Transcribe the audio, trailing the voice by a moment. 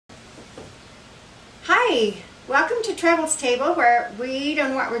Hi, welcome to Treble's Table, where we don't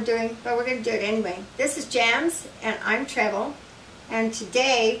know what we're doing, but we're going to do it anyway. This is Jams, and I'm Treble, and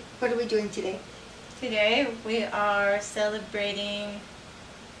today, what are we doing today? Today we are celebrating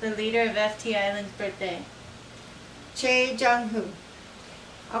the leader of FT Island's birthday. Choi Jong-Hoon.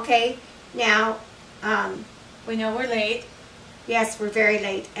 Okay, now, we know we're late. yes, we're very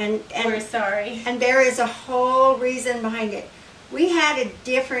late, and we're sorry. And there is a whole reason behind it. We had a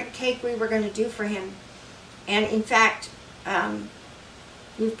different cake we were going to do for him, and in fact,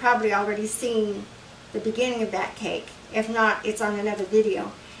 you've probably already seen the beginning of that cake. If not, it's on another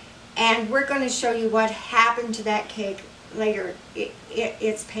video. And we're going to show you what happened to that cake later.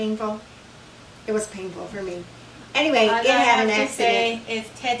 It's painful. It was painful for me. Anyway, it had an accident. It's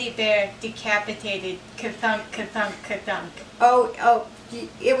teddy bear decapitated. Ka-thunk, ka-thunk, ka-thunk. Oh,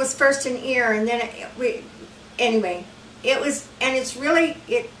 it was first an ear, and then anyway, it was, and it's really,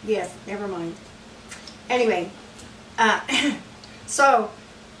 yes, never mind. Anyway, so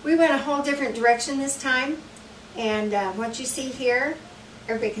we went a whole different direction this time, and what you see here,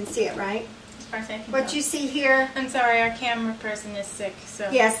 everybody can see it, right? As far as I can What tell. you see here. I'm sorry, our camera person is sick, so.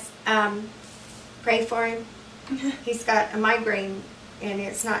 Yes, pray for him. He's got a migraine, and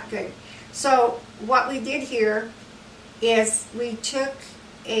it's not good. So what we did here is we took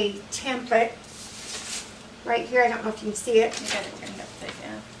a template right here. I don't know if you can see it. You got it turned upside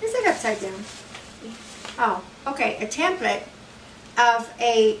down. Is it upside down? Oh, okay. A template of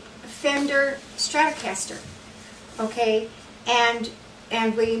a Fender Stratocaster. Okay, and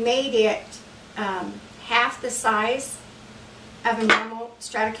we made it half the size of a normal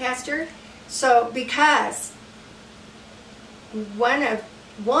Stratocaster. So because one of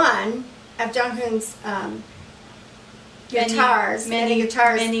Jong-Hoon's guitars,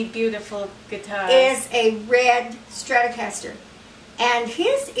 many beautiful guitars, is a red Stratocaster, and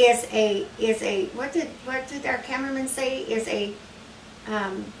his is a what did our cameraman say, is a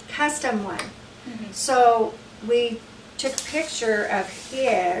custom one. Mm-hmm. So we took a picture of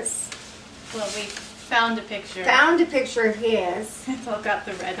his. Well, we found a picture. Found a picture of his. It's all got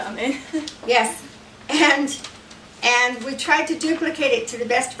the red on it. Yes, and we tried to duplicate it to the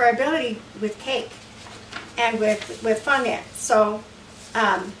best of our ability with cake and with fondant. So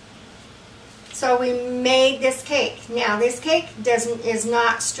so we made this cake. Now this cake is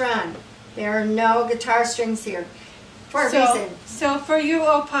not strung. There are no guitar strings here for a reason. So for you,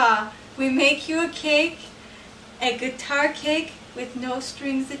 Opa, we make you a cake, a guitar cake with no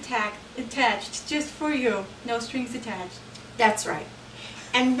strings attached, just for you, no strings attached. That's right.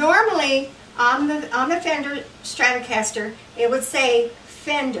 And normally on the Fender Stratocaster, it would say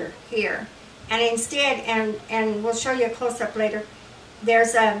Fender here. And instead, and we'll show you a close-up later,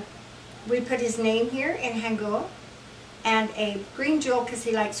 we put his name here in Hangul, and a green jewel because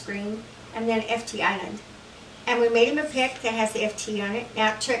he likes green, and then FT Island. And we made him a pick that has the FT on it.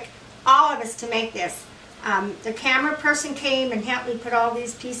 Now it took all of us to make this. The camera person came and helped me put all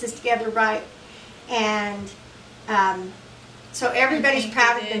these pieces together right, and so everybody's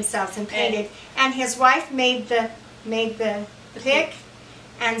proud of themselves and painted. And his wife made the pick,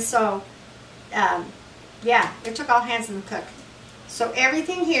 and so yeah, it took all hands on the cook. So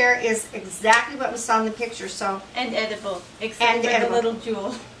everything here is exactly what we saw in the picture. So and edible, except for the little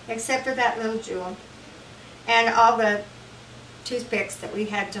jewel. Except for that little jewel, and all the toothpicks that we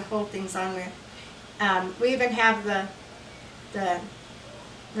had to hold things on with. We even have the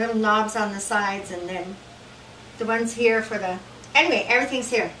little knobs on the sides, and then the ones here for the. Anyway, everything's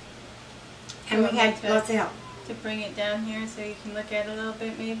here, and we had lots of help. To bring it down here so you can look at it a little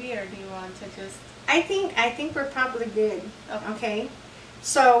bit, maybe, or do you want to just? I think we're probably good. Okay.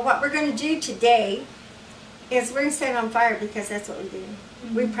 So what we're going to do today is we're going to set it on fire, because that's what we do.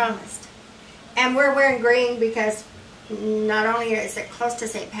 Mm-hmm. We promised, and we're wearing green because not only is it close to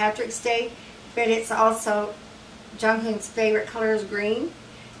St. Patrick's Day, but it's also Jong-Hoon's favorite color is green,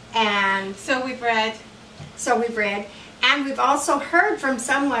 and so we've read. And we've also heard from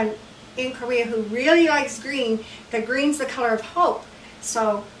someone in Korea who really likes green, that green's the color of hope.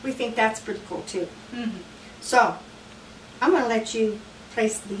 So we think that's pretty cool too. Mm-hmm. So I'm going to let you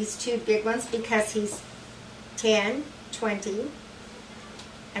place these two big ones, because he's 10, 20,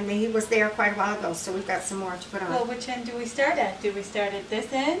 and he was there quite a while ago, so we've got some more to put on. Well, which end do we start at? Do we start at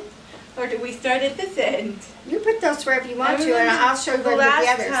this end? Or do we start at this end? You put those wherever you want to, and I'll show you where to put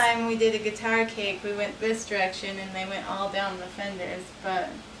the others. The last time we did a guitar cake, we went this direction, and they went all down the fenders, but...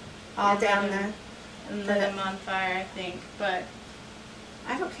 All down and lit them on fire, I think, but...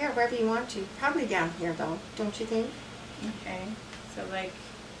 I don't care, wherever you want to. Probably down here, though, don't you think? Okay, so like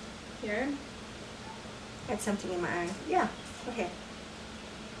here? I had something in my eye. Yeah, okay.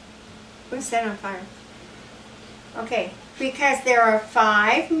 We're going to set it on fire. Okay, because there are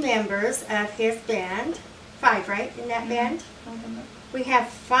 5 members of his band. 5, right, in that band? We have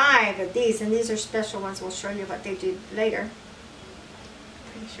 5 of these, and these are special ones. We'll show you what they do later.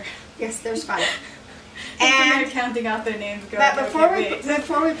 Pretty sure. Yes, there's 5. And they're counting out their names. But before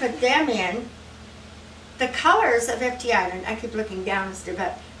we put them in, the colors of FT Island, I keep looking down,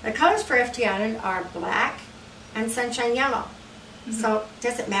 but the colors for FT Island are black and sunshine yellow. So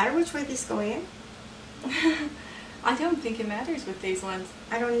does it matter which way these go in? I don't think it matters with these ones.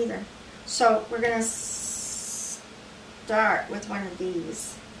 I don't either. So we're going to start with one of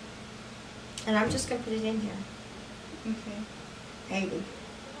these. And I'm just going to put it in here. Okay. Maybe.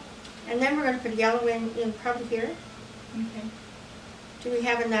 And then we're going to put yellow in probably here. Okay. Do we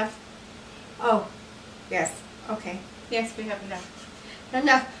have enough? Oh, yes. Okay. Yes, we have enough.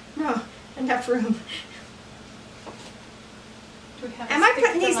 Enough room. Do we have Am I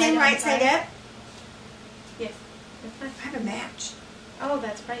putting these in right side up? Yes. I have a match. Oh,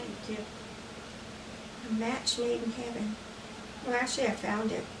 that's right, you do. A match made in heaven. Well, actually, I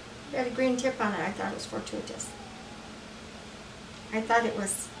found it. It had a green tip on it. I thought it was fortuitous. I thought it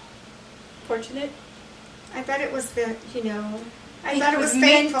was fortunate. I thought it was the, you know, I it thought it was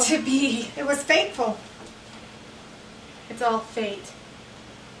meant fateful. to be. It was fateful. It's all fate.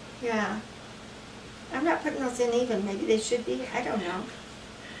 Yeah. I'm not putting those in even. Maybe they should be. I don't know.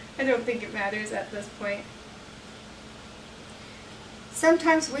 I don't think it matters at this point.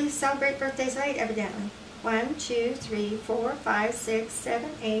 Sometimes we celebrate birthdays late, evidently. 1, 2, 3, 4, 5, 6, 7,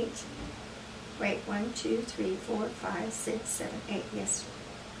 8. Wait, 1, 2, 3, 4, 5, 6, 7, 8. Yes.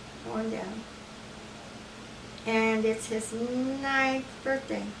 One down. And it's his 9th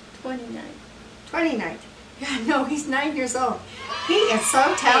birthday. 29th. 29th. Yeah, no, he's 9 years old. He is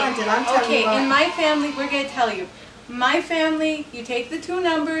so talented, I'm telling you. Okay, in my family, we're going to tell you. My family, you take the 2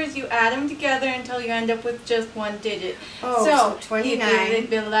 numbers, you add them together until you end up with just 1 digit. Oh, so 29. It'd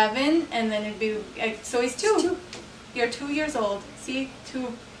be 11, and then it'd be, so he's 2. You're 2 years old. See?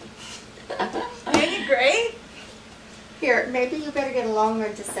 2. Ain't it great? Here, maybe you better get a long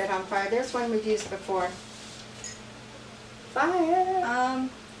one to set on fire. There's one we've used before. Fire! I'm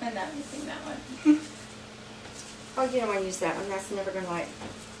not using that one. Oh, you don't want to use that one. That's never going to light.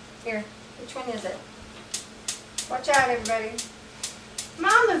 Here, which one is it? Watch out, everybody.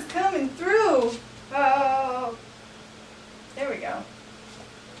 Mama's coming through. Oh. There we go.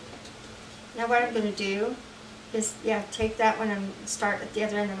 Now what I'm going to do is, yeah, take that one and start at the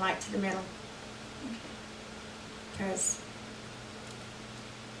other end and light to the middle. Because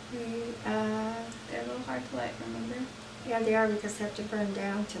they're a little hard to light, remember? Yeah, they are, because they have to burn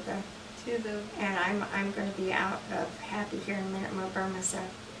down to the... And I'm going to be out of happy here in a minute. I'm going to burn myself.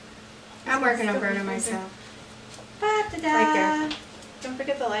 I'm working on burning myself. Right there. Don't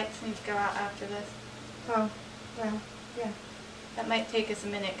forget the lights need to go out after this. Oh, well, yeah. That might take us a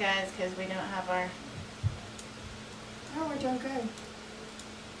minute, guys, because we don't have our... Oh, we're doing good.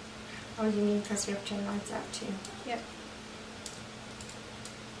 Oh, you mean because we have to turn the lights out, too? Yep.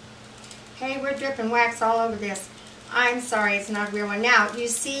 Hey, we're dripping wax all over this. I'm sorry, it's not a real one. Now, you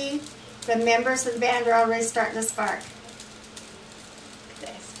see the members of the band are already starting to spark.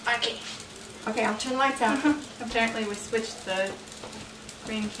 Sparky. Okay, I'll turn the lights out. Apparently we switched the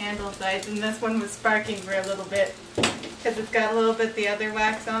green candle sides, and this one was sparking for a little bit because it's got a little bit the other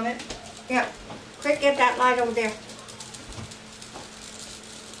wax on it. Yep. Quick, get that light over there.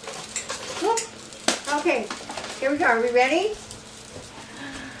 Whoop. Okay, here we go. Are we ready?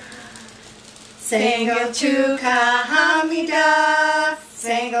 Single chuka hamida,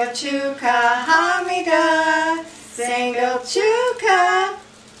 single chuka hamida, single chuka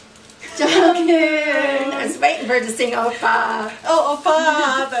Jong-Hoon. I was waiting for her to sing Oppa. Oh,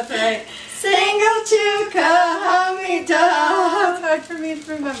 Oppa, that's right. Single chuka hamida. It's hard for me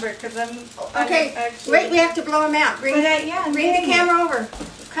to remember because I'm okay. Actually... Wait, we have to blow them out. Bring the camera over.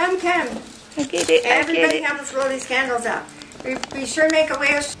 Come. I get it. Everybody help us blow these candles out. Be sure to make a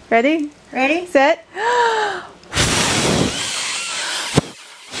wish. Ready? Ready? Set.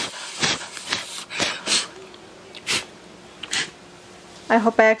 I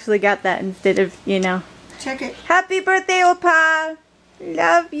hope I actually got that instead of, you know. Check it. Happy birthday, Oppa.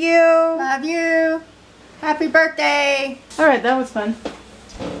 Love you. Love you. Happy birthday. Alright, that was fun.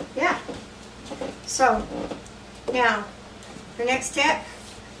 Yeah. So, now, the next step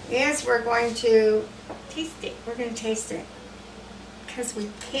is we're going to Taste it. We're going to taste it. Because we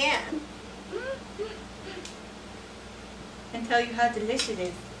can. And tell you how delicious it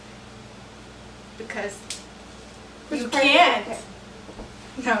is. Because Which you part can't.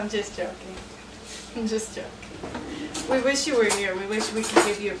 is No, I'm just joking. I'm just joking. We wish you were here. We wish we could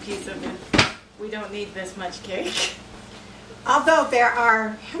give you a piece of it. We don't need this much cake. Although there are,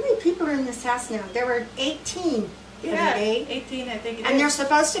 how many people are in this house now? There were 18 the other day. 18 I think it And is. there's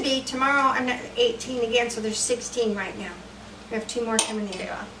supposed to be tomorrow 18 again, so there's 16 right now. We have 2 more coming in.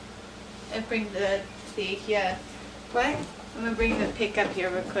 Yeah. And bring the yeah. What? I'm gonna bring the pick up here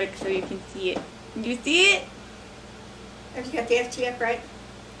real quick so you can see it. You see it? Have you got the FT up right?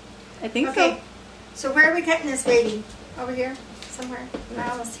 I think Okay. So where are we cutting this baby? Over here? Somewhere? I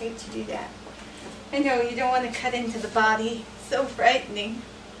almost hate to do that. I know, you don't want to cut into the body. So frightening.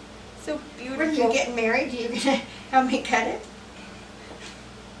 So beautiful. When are you getting married? Are you going to help me cut it?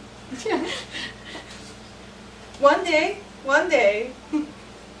 One day. One day.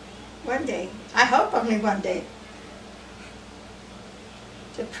 One day. I hope only one day.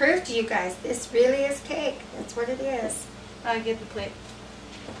 To prove to you guys, this really is cake. That's what it is. I'll get the plate.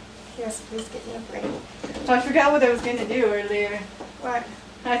 Yes, please get me a plate. Oh, I forgot what I was going to do earlier. What?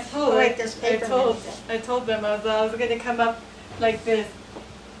 I told Oh, wait, there's paper I told them I was going to come up like this.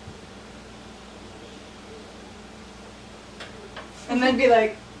 And then be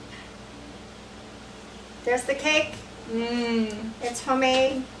like, There's the cake. mmm. It's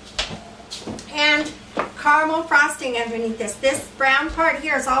homemade. And caramel frosting underneath this. This brown part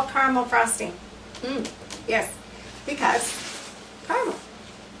here is all caramel frosting. Yes, because caramel.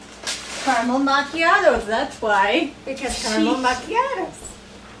 Caramel macchiatos, that's why. Because caramel macchiatos.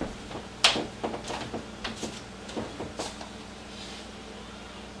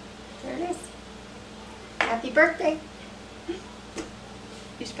 There it is. Happy birthday.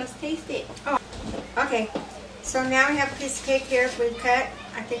 You're supposed to taste it. Oh, okay. So now we have a piece of cake here we cut.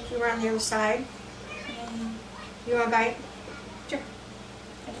 I think you were on the other side. You want a bite? Sure.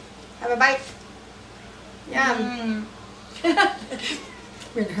 Have a bite. Yum.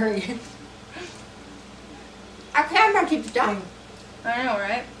 We're in a hurry. Okay, I'm gonna keep dying. I know,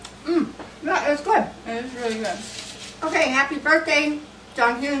 right? Yeah, it was good. It was really good. Okay, happy birthday,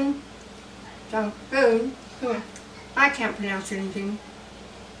 Jong-Hoon. Jong-Hoon. I can't pronounce anything.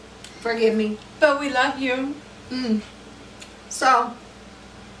 Forgive me. But we love you. So,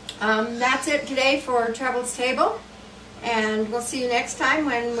 that's it today for Treble's Table. And we'll see you next time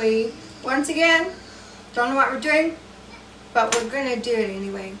when we, once again, don't know what we're doing, but we're going to do it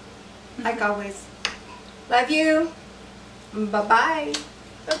anyway, like always. Love you. Bye-bye.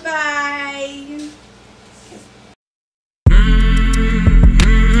 Bye-bye.